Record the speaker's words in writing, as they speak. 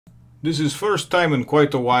This is first time in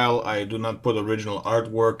quite a while I do not put original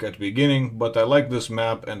artwork at the beginning, but I like this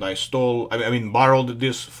map and borrowed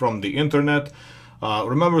this from the internet.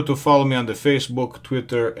 Remember to follow me on the Facebook,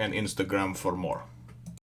 Twitter, and Instagram for more.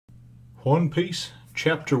 One Piece,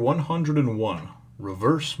 Chapter 101,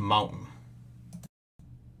 Reverse Mountain.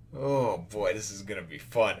 Oh boy, this is gonna be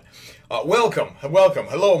fun. Welcome.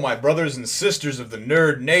 Hello, my brothers and sisters of the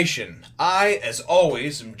Nerd Nation. I, as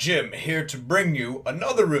always, am Jim, here to bring you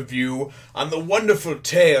another review on the wonderful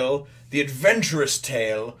tale, the adventurous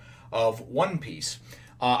tale of One Piece.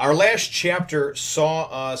 Our last chapter saw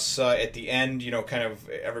us at the end, kind of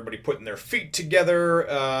everybody putting their feet together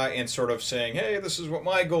and sort of saying, hey, this is what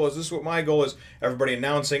my goal is, this is what my goal is, everybody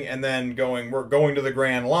announcing, and then we're going to the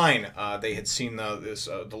Grand Line. They had seen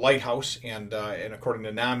the lighthouse, and according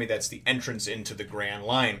to Nami, that's the entrance into the Grand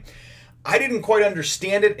Line. I didn't quite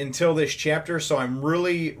understand it until this chapter, so I'm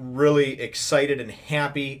really, really excited and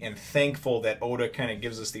happy and thankful that Oda kind of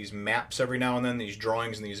gives us these maps every now and then, these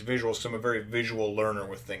drawings and these visuals, because I'm a very visual learner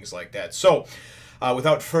with things like that. So,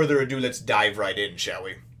 without further ado, let's dive right in, shall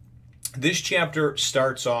we? This chapter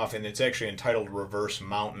starts off, and it's actually entitled Reverse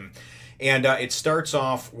Mountain. And it starts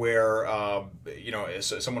off where,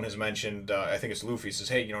 as someone has mentioned, I think it's Luffy, says,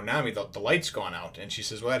 hey, Nami, the light's gone out. And she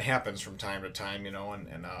says, well, that happens from time to time,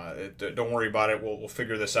 don't worry about it. We'll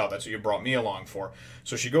figure this out. That's what you brought me along for.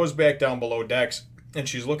 So she goes back down below decks, and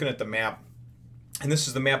she's looking at the map. And this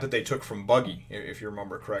is the map that they took from Buggy, if you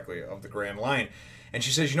remember correctly, of the Grand Line. And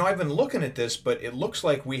she says, I've been looking at this, but it looks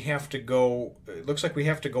like we have to go. It looks like we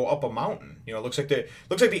have to go up a mountain. It looks like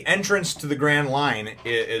the entrance to the Grand Line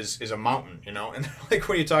is a mountain. And they're like,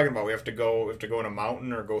 what are you talking about? We have to go in a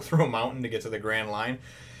mountain or go through a mountain to get to the Grand Line.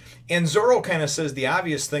 And Zoro kind of says the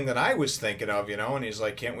obvious thing that I was thinking of, and he's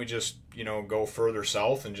like, can't we just go further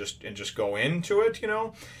south and just go into it,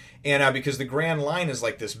 And because the Grand Line is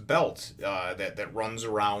like this belt that runs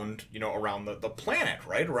around, around the planet,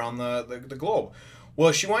 right? Around the globe.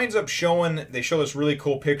 Well, she winds up they show this really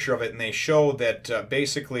cool picture of it, and they show that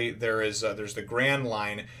basically there's the Grand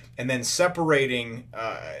Line, and then separating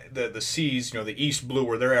the seas, the East Blue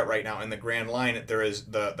where they're at right now, and the Grand Line, there is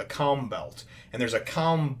the calm belt. And there's a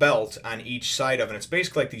calm belt on each side of it, and it's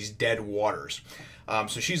basically like these dead waters.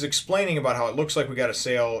 So she's explaining about how it looks like we got to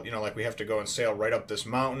sail, like we have to go and sail right up this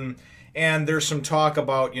mountain. And there's some talk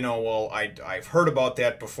about, well, I've heard about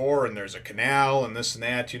that before, and there's a canal and this and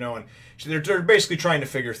that, and they're basically trying to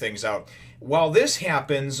figure things out. While this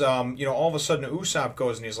happens, all of a sudden Usopp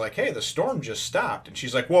goes and he's like, hey, the storm just stopped. And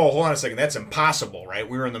she's like, whoa, hold on a second, that's impossible, right?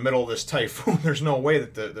 We were in the middle of this typhoon. There's no way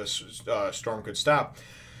that the storm could stop.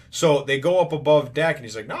 So they go up above deck, and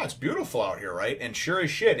he's like, no, it's beautiful out here, right? And sure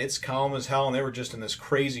as shit, it's calm as hell, and they were just in this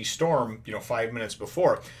crazy storm, 5 minutes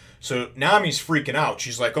before. So Nami's freaking out.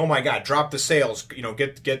 She's like, oh my God, drop the sails,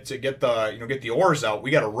 get the oars out.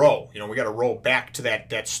 We got to row, we got to row back to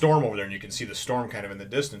that storm over there, and you can see the storm kind of in the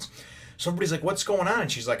distance. So everybody's like, what's going on?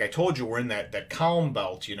 And she's like, I told you we're in that calm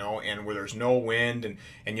belt, and where there's no wind, and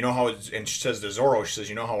how and she says to Zoro, she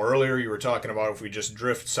says, how earlier you were talking about if we just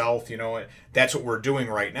drift south, that's what we're doing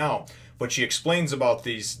right now. But she explains about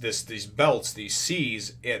these belts, these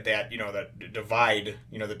seas that that divide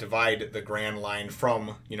the Grand Line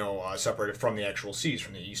from separated from the actual seas,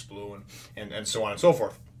 from the East Blue and so on and so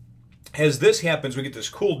forth. As this happens, we get this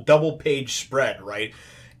cool double-page spread, right?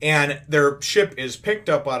 And their ship is picked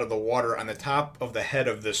up out of the water on the top of the head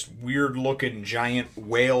of this weird-looking giant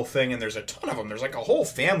whale thing, and there's a ton of them. There's like a whole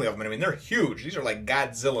family of them. I mean, they're huge. These are like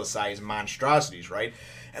Godzilla-sized monstrosities, right?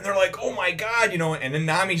 And they're like, oh my God, and then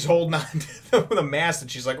Nami's holding on to the mast, and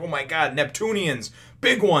she's like, oh my God, Neptunians,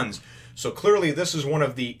 big ones. So clearly this is one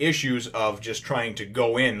of the issues of just trying to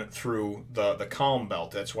go in through the calm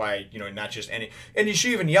belt. That's why, not just any... And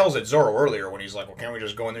she even yells at Zoro earlier when he's like, well, can't we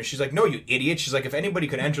just go in there? She's like, no, you idiot. She's like, if anybody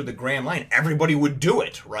could enter the Grand Line, everybody would do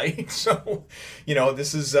it, right? So,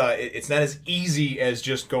 this is... it's not as easy as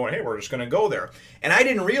just going, hey, we're just going to go there. And I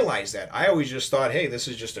didn't realize that. I always just thought, hey, this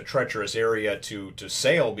is just a treacherous area to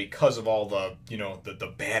sail because of all the,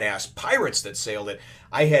 the badass pirates that sailed it.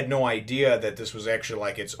 I had no idea that this was actually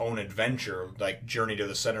like its own adventure, like Journey to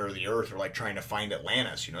the Center of the Earth, or like trying to find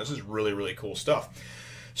Atlantis. This is really, really cool stuff.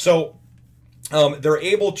 So they're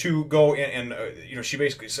able to go and she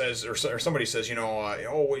basically says, or somebody says,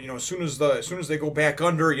 as soon as they go back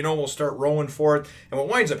under, we'll start rowing for it. And what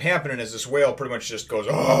winds up happening is this whale pretty much just goes,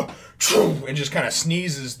 and just kind of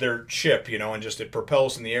sneezes their ship, and just it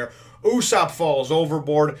propels in the air. Usopp falls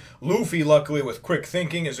overboard. Luffy, luckily, with quick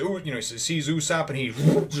thinking, he sees Usopp, and he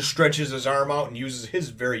just stretches his arm out and uses his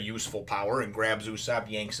very useful power and grabs Usopp,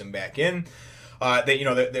 yanks him back in.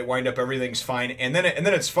 They wind up everything's fine, and then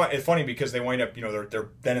it's funny because they wind up, they're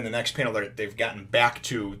then in the next panel they've gotten back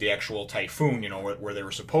to the actual typhoon, where they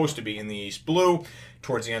were supposed to be in the East Blue,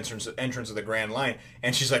 towards the entrance of the Grand Line,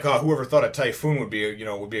 and she's like, oh, whoever thought a typhoon would be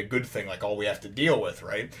a good thing, like all we have to deal with,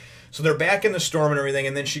 right? So they're back in the storm and everything,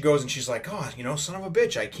 and then she goes and she's like, oh, son of a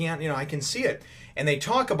bitch, I can't, I can see it. And they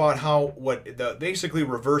talk about how basically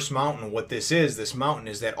reverse mountain, what this mountain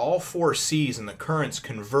is that all four seas and the currents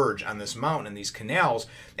converge on this mountain and these canals,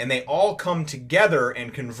 and they all come together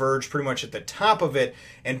and converge pretty much at the top of it.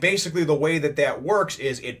 And basically the way that works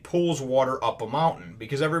is it pulls water up a mountain,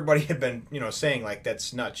 because everybody had been, saying like,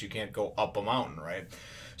 that's nuts, you can't go up a mountain, right?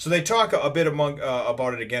 So they talk a bit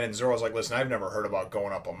about it again, and Zoro's like, listen, I've never heard about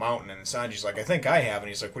going up a mountain. And Sanji's like, I think I have. And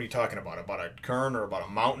he's like, what are you talking about? About a current or about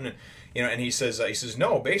a mountain? And he says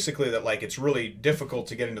no, basically that like it's really difficult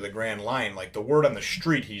to get into the Grand Line. Like the word on the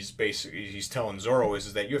street, he's telling Zoro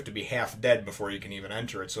is that you have to be half dead before you can even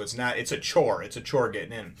enter it. So it's a chore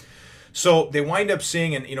getting in. So they wind up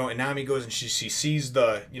seeing, and and Nami goes and she sees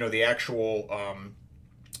the actual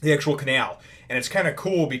canal, and it's kind of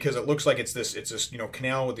cool because it looks like it's this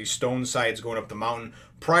canal with these stone sides going up the mountain.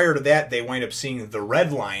 Prior to that, they wind up seeing the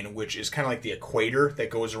red line, which is kind of like the equator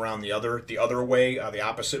that goes around the other way, the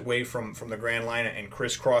opposite way from the Grand Line, and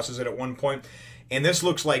crisscrosses it at one point. And this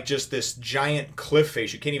looks like just this giant cliff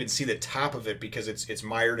face. You can't even see the top of it because it's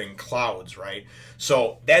mired in clouds, right?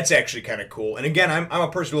 So that's actually kind of cool. And again, I'm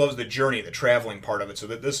a person who loves the journey, the traveling part of it, so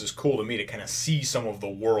that this is cool to me to kind of see some of the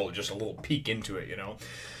world, just a little peek into it,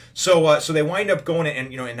 So they wind up going,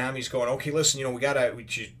 and and Nami's going, okay, listen,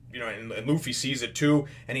 and Luffy sees it too,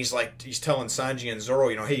 and he's telling Sanji and Zoro,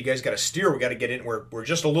 hey, you guys got to steer, we got to get in, we're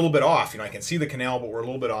just a little bit off, I can see the canal, but we're a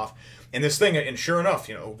little bit off, and this thing, and sure enough,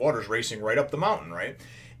 water's racing right up the mountain, right?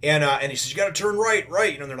 And he says, you got to turn right,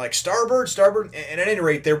 and they're like, starboard, and at any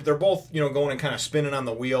rate, they're both, going and kind of spinning on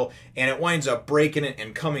the wheel, and it winds up breaking it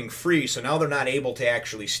and coming free, so now they're not able to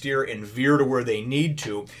actually steer and veer to where they need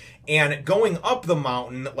to. And going up the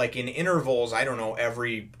mountain, like in intervals, I don't know,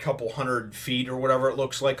 every couple hundred feet or whatever it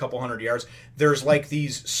looks like, couple hundred yards, there's like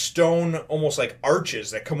these stone, almost like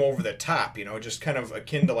arches that come over the top, just kind of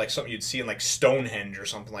akin to like something you'd see in like Stonehenge or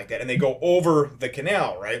something like that. And they go over the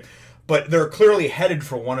canal, right? But they're clearly headed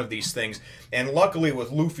for one of these things. And luckily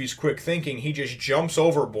with Luffy's quick thinking, he just jumps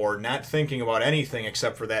overboard, not thinking about anything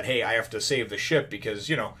except for that, hey, I have to save the ship because,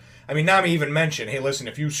 Nami even mentioned, hey, listen,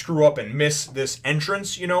 if you screw up and miss this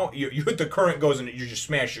entrance, you hit the current goes and you just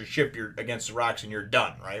smash your ship, you're against the rocks and you're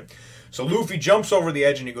done, right? So Luffy jumps over the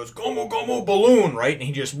edge and he goes, Gomu, Gomu, balloon, right? And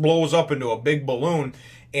he just blows up into a big balloon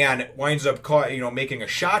and winds up making a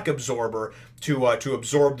shock absorber to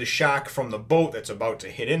absorb the shock from the boat that's about to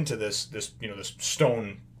hit into this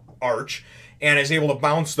stone arch, and is able to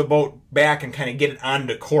bounce the boat back and kind of get it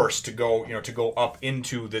onto course to go up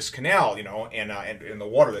into this canal, and the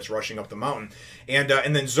water that's rushing up the mountain. And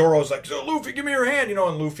then Zoro's like, so Luffy, give me your hand, and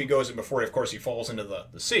Luffy goes, and before, of course, he falls into the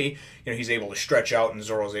sea, he's able to stretch out, and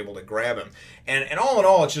Zoro's able to grab him. And all in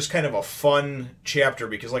all, it's just kind of a fun chapter,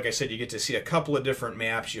 because like I said, you get to see a couple of different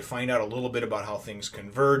maps, you find out a little bit about how things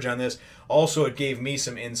converge on this. Also, it gave me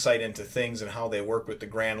some insight into things and how they work with the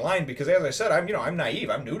Grand Line, because as I said, I'm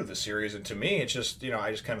naive, I'm new to the series, and to me, it's just,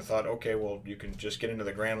 I just kind of thought, okay, well, you can just get into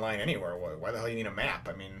the Grand Line anywhere. Why the hell do you need a map?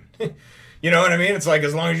 You know what I mean? It's like,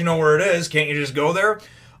 as long as you know where it is, can't you just go there?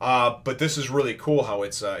 But this is really cool how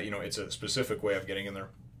it's, it's a specific way of getting in there.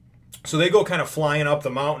 So they go kind of flying up the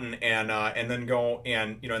mountain, and then go,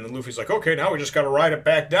 and then Luffy's like, okay, now we just got to ride it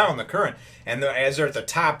back down the current. And as they're at the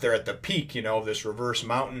top, they're at the peak, of this reverse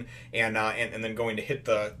mountain, and then going to hit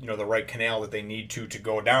the the right canal that they need to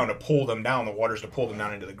go down, to pull them down. The water's to pull them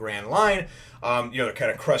down into the Grand Line. They're kind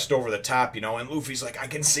of crest over the top, and Luffy's like, I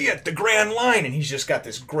can see it, the Grand Line, and he's just got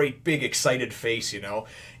this great big excited face,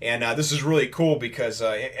 and this is really cool because,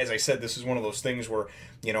 as I said, this is one of those things where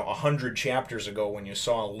 100 chapters ago when you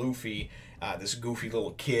saw Luffy, this goofy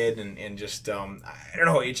little kid, and just I don't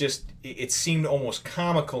know, it seemed almost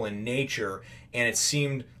comical in nature, and it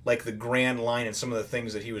seemed like the Grand Line and some of the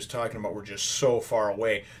things that he was talking about were just so far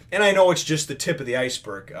away. And I know it's just the tip of the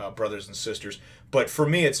iceberg, brothers and sisters, but for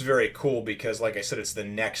me it's very cool because, like I said, it's the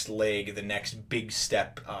next leg, the next big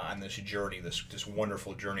step on this journey, this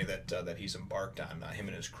wonderful journey that he's embarked on, him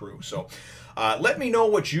and his crew. So let me know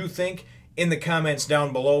what you think in the comments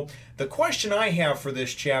down below. The question I have for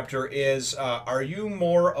this chapter is, are you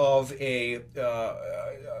more of a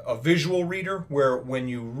visual reader, where when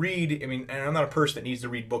you read, and I'm not a person that needs to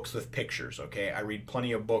read books with pictures, okay? I read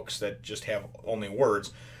plenty of books that just have only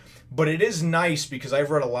words. But it is nice because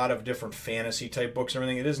I've read a lot of different fantasy type books and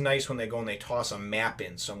everything. It is nice when they go and they toss a map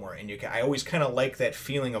in somewhere, and I always kind of like that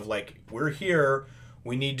feeling of like, we're here,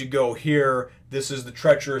 we need to go here, this is the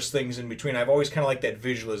treacherous things in between. I've always kind of liked that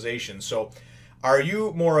visualization. So are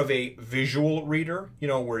you more of a visual reader, you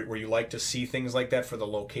know, where you like to see things like that for the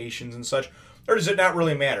locations and such? Or does it not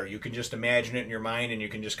really matter? You can just imagine it in your mind and you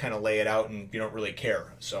can just kind of lay it out and you don't really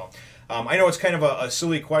care. So I know it's kind of a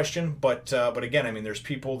silly question, but again, I mean, there's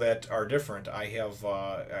people that are different. I have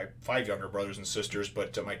 5 younger brothers and sisters,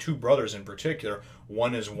 but my 2 brothers in particular,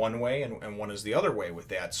 one is one way and one is the other way with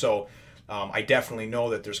that. So I definitely know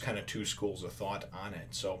that there's kind of 2 schools of thought on it.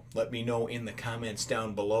 So let me know in the comments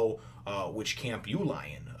down below which camp you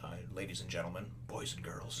lie in, ladies and gentlemen, boys and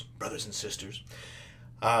girls, brothers and sisters.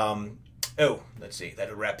 Oh, let's see,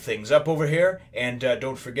 that'll wrap things up over here. And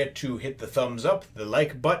don't forget to hit the thumbs up, the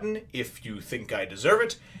like button if you think I deserve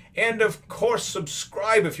it. And of course,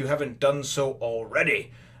 subscribe if you haven't done so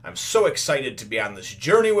already. I'm so excited to be on this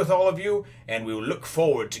journey with all of you, and we will look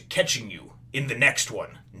forward to catching you in the next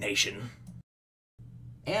one, Nation.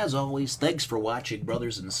 As always, thanks for watching,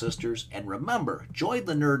 brothers and sisters. And remember, join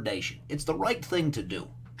the Nerd Nation. It's the right thing to do.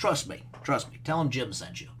 Trust me. Tell them Jim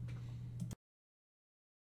sent you.